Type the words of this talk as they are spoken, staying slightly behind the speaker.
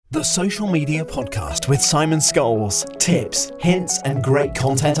The Social Media Podcast with Simon Scholes. Tips, hints, and great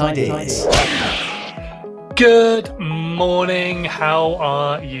content ideas. Good morning. How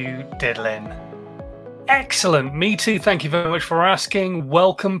are you diddling? Excellent. Me too. Thank you very much for asking.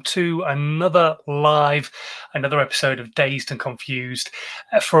 Welcome to another episode of Dazed and Confused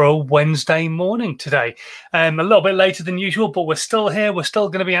for a Wednesday morning today. A little bit later than usual, but we're still here. We're still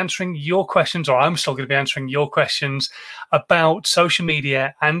going to be answering your questions, or I'm still going to be answering your questions about social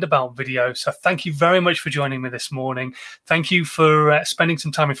media and about video. So thank you very much for joining me this morning. Thank you for spending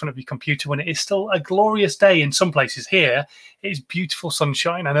some time in front of your computer when it is still a glorious day in some places. Here it's beautiful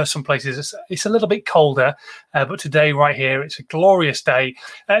sunshine. I know some places it's a little bit colder, but today right here it's a glorious day.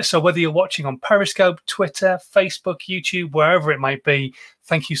 So whether you're watching on Periscope, Twitter, Facebook, YouTube, wherever it might be,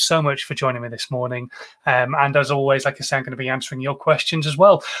 thank you so much for joining me this morning. And as always, like I say, I'm going to be answering your questions as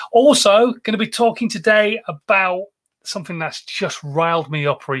well. Also going to be talking today about something that's just riled me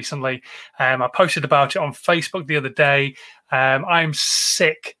up recently. I posted about it on Facebook the other day. I'm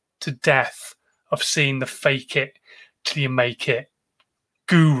sick to death of seeing the fake it till you make it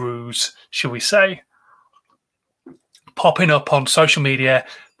gurus, shall we say, popping up on social media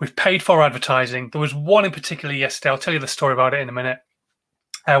with paid for advertising. There was one in particular yesterday. I'll tell you the story about it in a minute,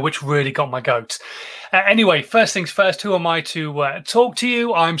 which really got my goat. Anyway, first things first, who am I to talk to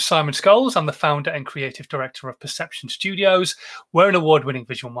you? I'm Simon Scholes. I'm the founder and creative director of Perception Studios. We're an award-winning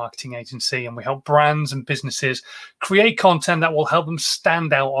visual marketing agency, and we help brands and businesses create content that will help them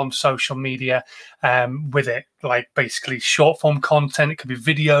stand out on social media with it, like basically short-form content. It could be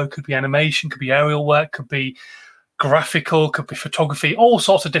video, could be animation, could be aerial work, could be graphical, could be photography, all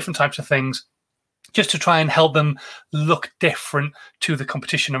sorts of different types of things, just to try and help them look different to the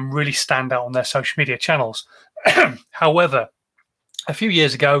competition and really stand out on their social media channels. However, a few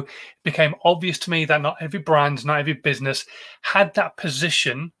years ago, it became obvious to me that not every brand, not every business had that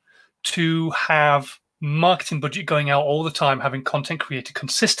position to have marketing budget going out all the time, having content created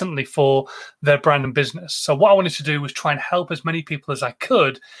consistently for their brand and business. So what I wanted to do was try and help as many people as I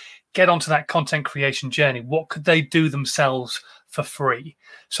could get onto that content creation journey. What could they do themselves for free?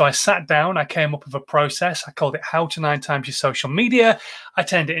 So I sat down, I came up with a process. I called it How to 9 Times Your Social Media. I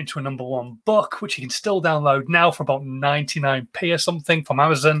turned it into a #1 book, which you can still download now for about 99p or something from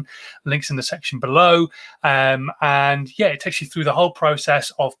Amazon. Links in the section below. And yeah, it takes you through the whole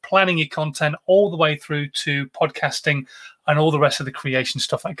process of planning your content all the way through to podcasting and all the rest of the creation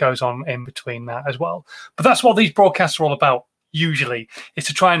stuff that goes on in between that as well. But that's what these broadcasts are all about. Usually, is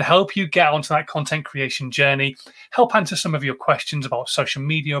to try and help you get onto that content creation journey, help answer some of your questions about social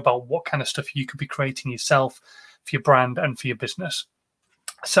media, about what kind of stuff you could be creating yourself for your brand and for your business.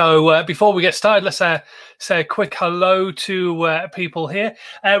 So before we get started, let's say a quick hello to people here.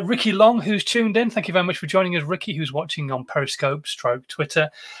 Ricky Long, who's tuned in. Thank you very much for joining us, Ricky, who's watching on Periscope / Twitter,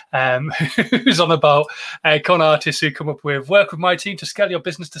 who's on about con artists who come up with, work with my team to scale your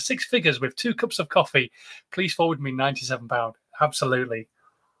business to 6 figures with 2 cups of coffee. Please forward me £97. Absolutely.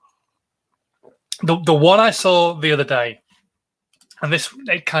 The one I saw the other day, and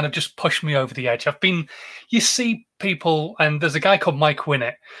it kind of just pushed me over the edge. You see people, and there's a guy called Mike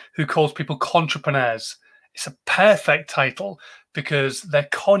Winnett who calls people entrepreneurs. It's a perfect title because they're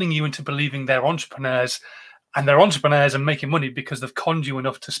conning you into believing they're entrepreneurs, and they're entrepreneurs and making money because they've conned you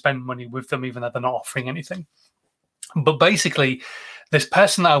enough to spend money with them, even though they're not offering anything. But basically, this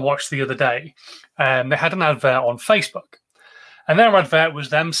person that I watched the other day, they had an advert on Facebook, and their advert was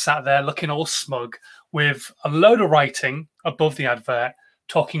them sat there looking all smug with a load of writing above the advert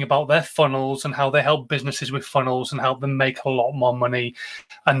talking about their funnels and how they help businesses with funnels and help them make a lot more money,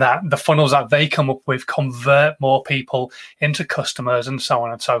 and that the funnels that they come up with convert more people into customers and so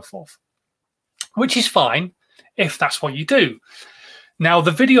on and so forth, which is fine if that's what you do. Now,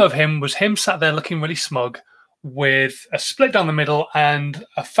 the video of him was him sat there looking really smug with a split down the middle and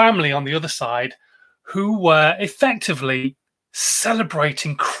a family on the other side who were effectively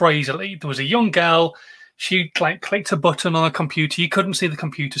celebrating crazily. There was a young girl. She clicked a button on a computer. You couldn't see the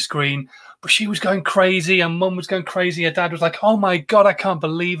computer screen, but she was going crazy, and mum was going crazy. Her dad was like, "Oh my God, I can't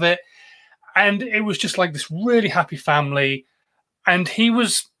believe it." And it was just like this really happy family. And he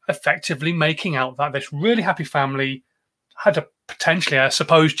was effectively making out that this really happy family had a potentially, I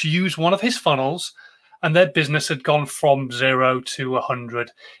suppose, to use one of his funnels, and their business had gone from 0 to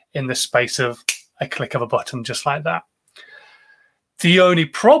 100 in the space of a click of a button, just like that. The only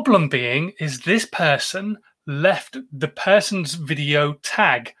problem being is this person left the person's video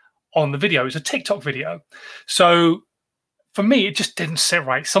tag on the video. It's a TikTok video. So for me, it just didn't sit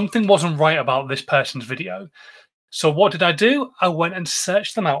right. Something wasn't right about this person's video. So what did I do? I went and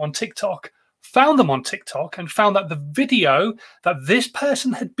searched them out on TikTok. found them on TikTok and found that the video that this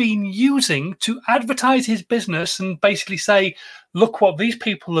person had been using to advertise his business and basically say, look what these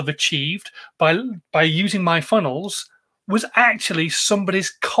people have achieved by using my funnels, was actually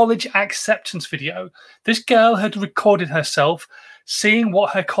somebody's college acceptance video. This girl had recorded herself seeing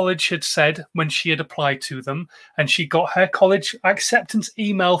what her college had said when she had applied to them, and she got her college acceptance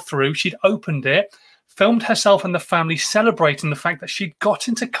email through. She'd opened it, filmed herself and the family celebrating the fact that she'd got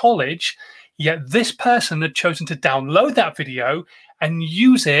into college, yet this person had chosen to download that video and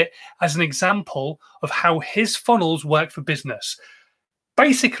use it as an example of how his funnels work for business.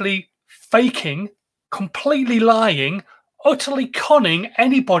 Basically faking, completely lying, utterly conning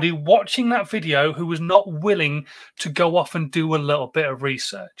anybody watching that video who was not willing to go off and do a little bit of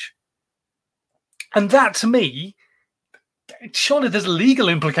research. And that, to me, surely there's legal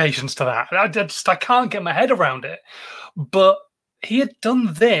implications to that. I can't get my head around it. But he had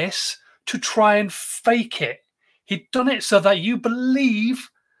done this to try and fake it. He'd done it so that you believe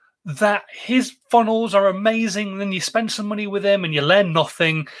that his funnels are amazing, then you spend some money with him and you learn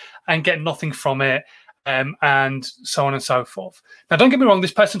nothing and get nothing from it. And so on and so forth. Now, don't get me wrong,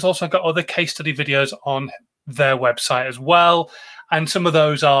 this person's also got other case study videos on their website as well. And some of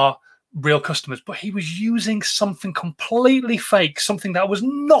those are real customers, but he was using something completely fake, something that was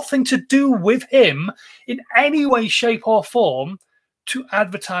nothing to do with him in any way, shape, or form to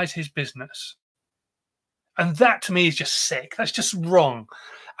advertise his business. And that to me is just sick. That's just wrong.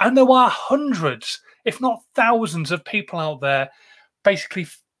 And there are hundreds, if not thousands, of people out there basically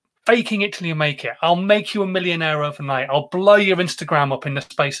faking it till you make it. I'll make you a millionaire overnight. I'll blow your Instagram up in the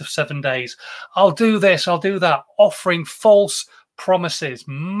space of 7 days. I'll do this, I'll do that, offering false promises,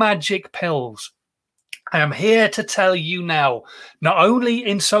 magic pills. I am here to tell you now, not only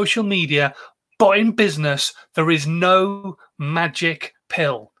in social media, but in business, there is no magic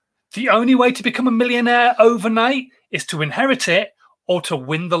pill. The only way to become a millionaire overnight is to inherit it or to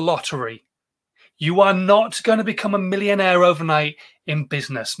win the lottery. You are not going to become a millionaire overnight in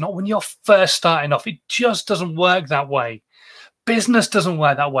business, not when you're first starting off. It just doesn't work that way. Business doesn't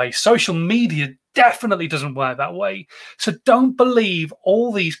work that way. Social media definitely doesn't work that way. So don't believe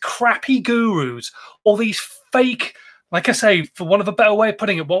all these crappy gurus, all these fake, like I say, for one of a better way of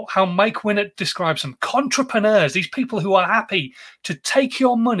putting it, well, how Mike Winnett describes them, entrepreneurs, these people who are happy to take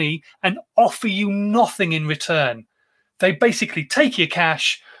your money and offer you nothing in return. They basically take your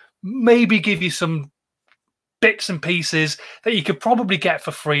cash, maybe give you some bits and pieces that you could probably get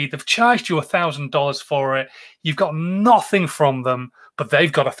for free. They've charged you $1,000 for it. You've got nothing from them, but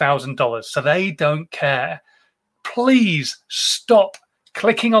they've got $1,000, so they don't care. Please stop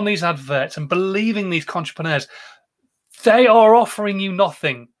clicking on these adverts and believing these entrepreneurs. They are offering you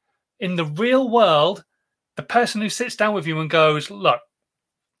nothing. In the real world, the person who sits down with you and goes, look,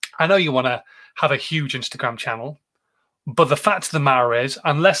 I know you want to have a huge Instagram channel, but the fact of the matter is,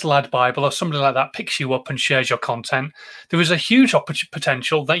 unless Lad Bible or somebody like that picks you up and shares your content, there is a huge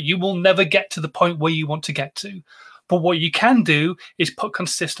potential that you will never get to the point where you want to get to. But what you can do is put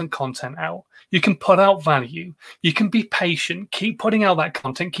consistent content out. You can put out value. You can be patient, keep putting out that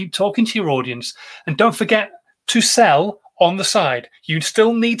content, keep talking to your audience, and don't forget to sell on the side. You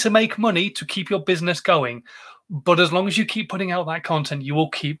still need to make money to keep your business going. But as long as you keep putting out that content, you will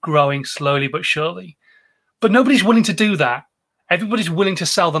keep growing slowly but surely. But nobody's willing to do that. Everybody's willing to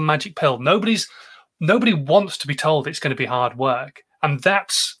sell the magic pill. Nobody wants to be told it's going to be hard work. And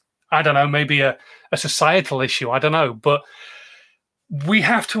that's, I don't know, maybe a societal issue. I don't know. But we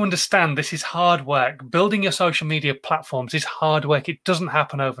have to understand this is hard work. Building your social media platforms is hard work. It doesn't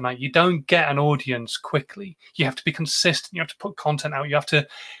happen overnight. You don't get an audience quickly. You have to be consistent. You have to put content out. You have to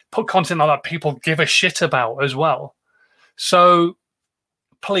put content out that people give a shit about as well. So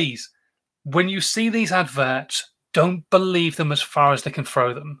please, when you see these adverts, don't believe them as far as they can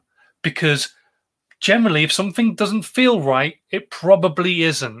throw them. Because generally, if something doesn't feel right, it probably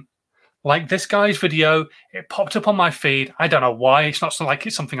isn't. Like this guy's video, it popped up on my feed. I don't know why. It's not like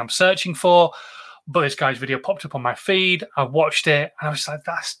it's something I'm searching for, but this guy's video popped up on my feed. I watched it, and I was like,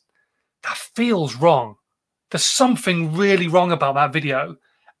 that feels wrong. There's something really wrong about that video.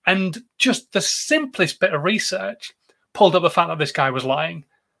 And just the simplest bit of research pulled up the fact that this guy was lying.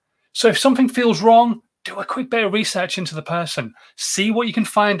 So if something feels wrong, do a quick bit of research into the person. See what you can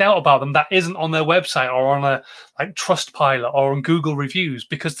find out about them that isn't on their website or on a Trustpilot or on Google reviews,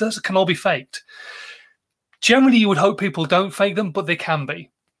 because those can all be faked. Generally, you would hope people don't fake them, but they can be.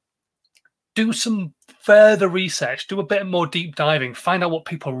 Do some further research. Do a bit more deep diving. Find out what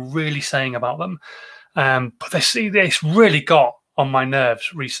people are really saying about them. But this really got on my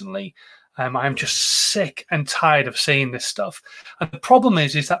nerves recently. I'm just sick and tired of seeing this stuff. And the problem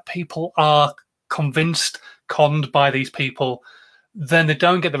is that people are convinced, conned by these people, then they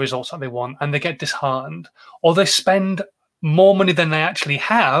don't get the results that they want and they get disheartened, or they spend more money than they actually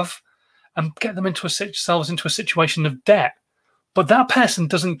have and get themselves into a situation of debt. But that person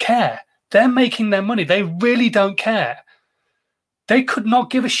doesn't care. They're making their money. They really don't care. They could not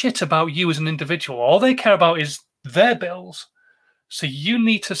give a shit about you as an individual. All they care about is their bills. So you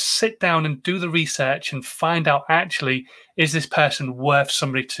need to sit down and do the research and find out, actually, is this person worth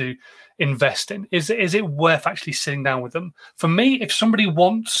somebody to invest in? Is it worth actually sitting down with them? For me, if somebody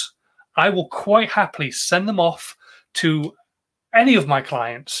wants, I will quite happily send them off to any of my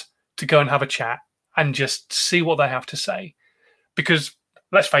clients to go and have a chat and just see what they have to say. Because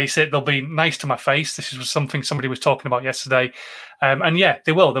let's face it, they'll be nice to my face. This is something somebody was talking about yesterday. And yeah,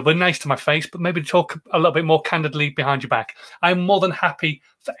 they will. They'll be nice to my face, but maybe talk a little bit more candidly behind your back. I'm more than happy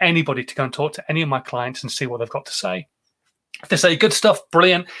for anybody to go and talk to any of my clients and see what they've got to say. If they say good stuff,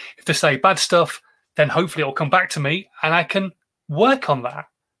 brilliant. If they say bad stuff, then hopefully it'll come back to me and I can work on that,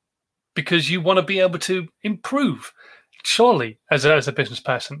 because you want to be able to improve, surely, as a business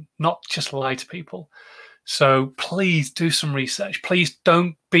person, not just lie to people. So please do some research. Please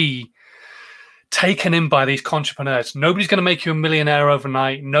don't be taken in by these entrepreneurs. Nobody's going to make you a millionaire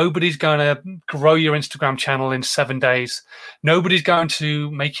overnight. Nobody's going to grow your Instagram channel in 7 days. Nobody's going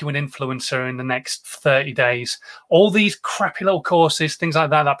to make you an influencer in the next 30 days. All these crappy little courses, things like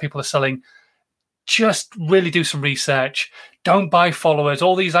that people are selling, just really do some research. Don't buy followers.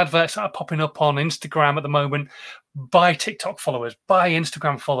 All these adverts that are popping up on Instagram at the moment, buy TikTok followers, buy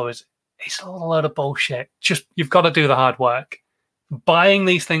Instagram followers. It's all a load of bullshit. Just, you've got to do the hard work. Buying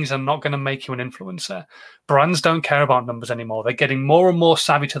these things are not going to make you an influencer. Brands don't care about numbers anymore. They're getting more and more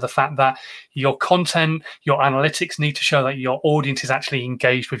savvy to the fact that your content, your analytics need to show that your audience is actually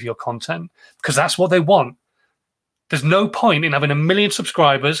engaged with your content, because that's what they want. There's no point in having 1 million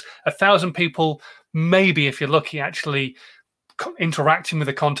subscribers, 1,000 people, maybe if you're lucky, actually interacting with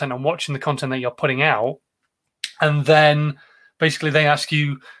the content and watching the content that you're putting out, and then basically they ask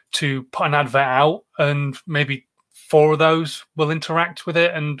you to put an advert out, and maybe 4 of those will interact with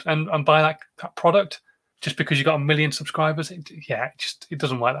it and buy that product just because you got 1 million subscribers. It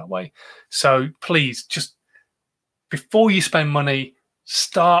doesn't work that way. So please, just before you spend money,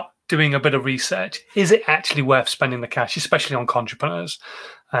 start doing a bit of research. Is it actually worth spending the cash, especially on entrepreneurs?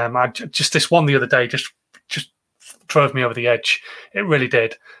 This one the other day just drove me over the edge. It really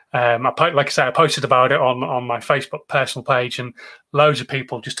did. Like I say, I posted about it on my Facebook personal page, and loads of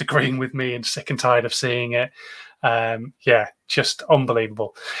people just agreeing with me and sick and tired of seeing it. Just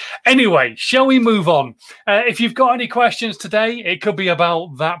unbelievable. Anyway, shall we move on? If you've got any questions today, it could be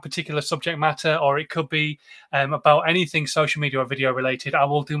about that particular subject matter, or it could be about anything social media or video related. I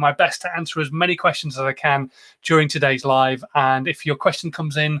will do my best to answer as many questions as I can during today's live. And if your question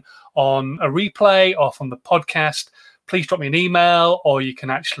comes in on a replay or from the podcast, please drop me an email, or you can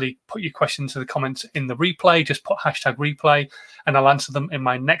actually put your questions in the comments in the replay. Just put #replay and I'll answer them in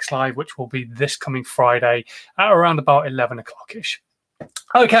my next live, which will be this coming Friday at around about 11 o'clock-ish.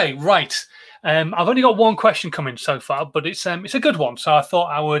 Okay, right. I've only got one question coming so far, but it's a good one. So I thought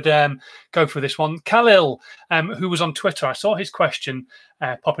I would go for this one. Khalil, who was on Twitter, I saw his question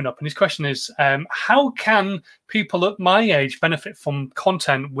popping up, and his question is, how can people at my age benefit from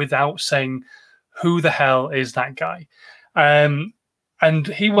content without saying, who the hell is that guy? And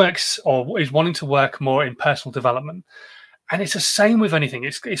he works, or is wanting to work more in personal development. And it's the same with anything.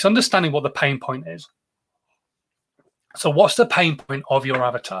 It's understanding what the pain point is. So what's the pain point of your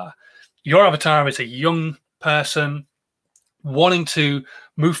avatar? Your avatar is a young person wanting to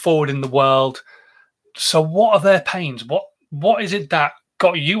move forward in the world. So what are their pains? What is it that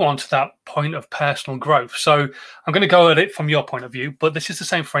got you onto that point of personal growth? So I'm going to go at it from your point of view, but this is the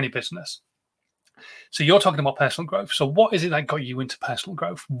same for any business. So you're talking about personal growth. So what is it that got you into personal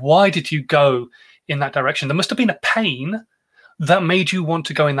growth? Why did you go in that direction? There must have been a pain that made you want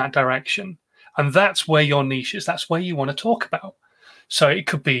to go in that direction. And that's where your niche is. That's where you want to talk about. So it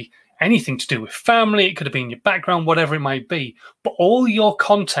could be anything to do with family. It could have been your background, whatever it might be. But all your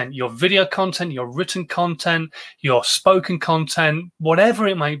content, your video content, your written content, your spoken content, whatever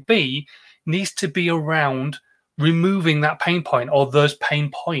it might be, needs to be around removing that pain point, or those pain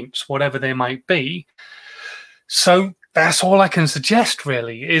points, whatever they might be. So that's all I can suggest,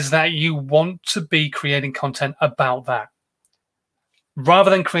 really, is that you want to be creating content about that. Rather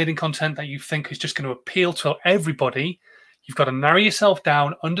than creating content that you think is just going to appeal to everybody, you've got to narrow yourself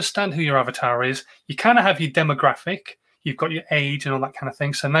down, understand who your avatar is. You kind of have your demographic, you've got your age and all that kind of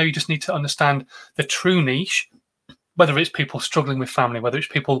thing. So now you just need to understand the true niche whether it's people struggling with family, whether it's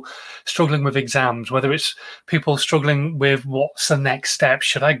people struggling with exams, whether it's people struggling with what's the next step.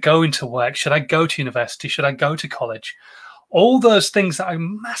 Should I go into work? Should I go to university? Should I go to college? All those things that are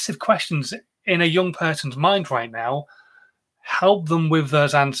massive questions in a young person's mind right now, help them with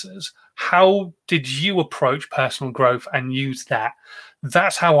those answers. How did you approach personal growth and use that?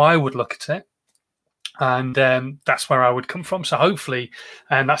 That's how I would look at it. And that's where I would come from. So hopefully,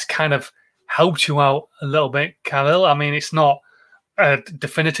 and that's kind of helped you out a little bit, Khalil. I mean, it's not a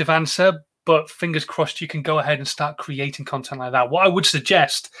definitive answer, but fingers crossed you can go ahead and start creating content like that. What I would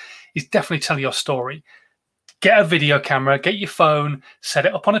suggest is definitely tell your story. Get a video camera, get your phone, set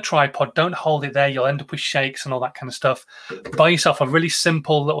it up on a tripod. Don't hold it there. You'll end up with shakes and all that kind of stuff. Buy yourself a really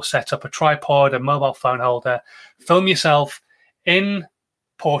simple little setup, a tripod, a mobile phone holder. Film yourself in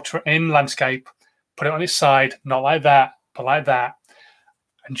portrait, in landscape. Put it on its side, not like that, but like that.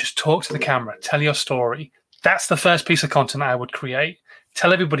 And just talk to the camera. Tell your story. That's the first piece of content I would create.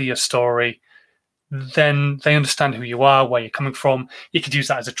 Tell everybody your story. Then they understand who you are, where you're coming from. You could use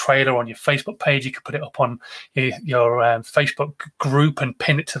that as a trailer on your Facebook page. You could put it up on your Facebook group and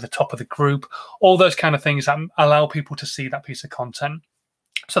pin it to the top of the group. All those kind of things that allow people to see that piece of content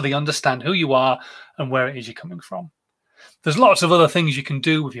so they understand who you are and where it is you're coming from. There's lots of other things you can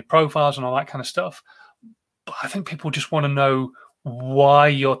do with your profiles and all that kind of stuff. But I think people just want to know why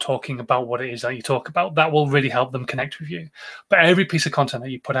you're talking about what it is that you talk about. That will really help them connect with you. But every piece of content that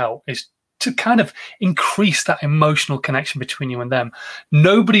you put out is to kind of increase that emotional connection between you and them.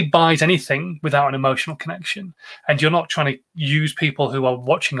 Nobody buys anything without an emotional connection. And you're not trying to use people who are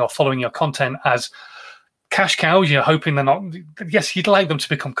watching or following your content as cash cows. You're hoping they're not. Yes, you'd like them to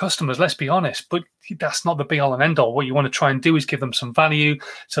become customers, let's be honest, but that's not the be all and end all. What you want to try and do is give them some value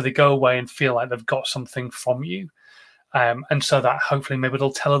so they go away and feel like they've got something from you. And so that hopefully maybe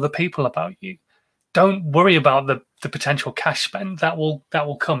they'll tell other people about you. Don't worry about the potential cash spend. That will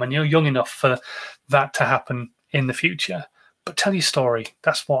come, and you're young enough for that to happen in the future. But tell your story.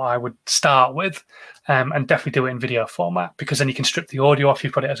 That's what I would start with, and definitely do it in video format, because then you can strip the audio off.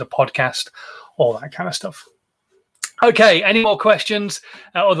 You've got it as a podcast, all that kind of stuff. Okay, any more questions?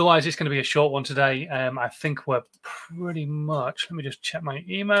 Otherwise, it's going to be a short one today. I think we're pretty much. Let me just check my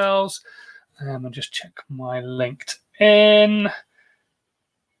emails, and just check my LinkedIn.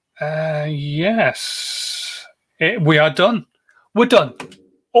 Yes, we are done. We're done.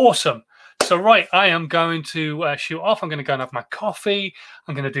 Awesome. So, right, I am going to shoot off. I'm going to go and have my coffee.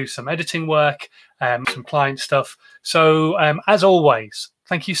 I'm going to do some editing work, some client stuff. So, as always,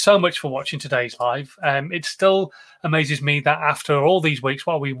 thank you so much for watching today's live. It still amazes me that after all these weeks,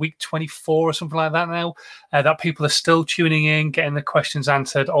 what are we, week 24 or something like that now, that people are still tuning in, getting the questions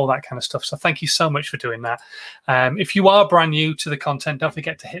answered, all that kind of stuff. So thank you so much for doing that. If you are brand new to the content, don't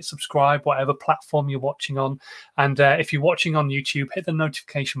forget to hit subscribe, whatever platform you're watching on. And if you're watching on YouTube, hit the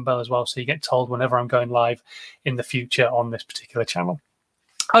notification bell as well so you get told whenever I'm going live in the future on this particular channel.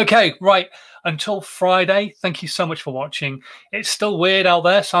 Okay, right. Until Friday, thank you so much for watching. It's still weird out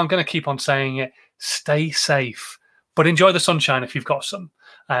there, so I'm going to keep on saying it. Stay safe, but enjoy the sunshine if you've got some.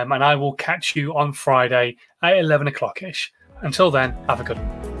 And I will catch you on Friday at 11 o'clock-ish. Until then, have a good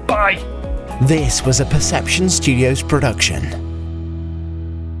one. Bye. This was a Perception Studios production.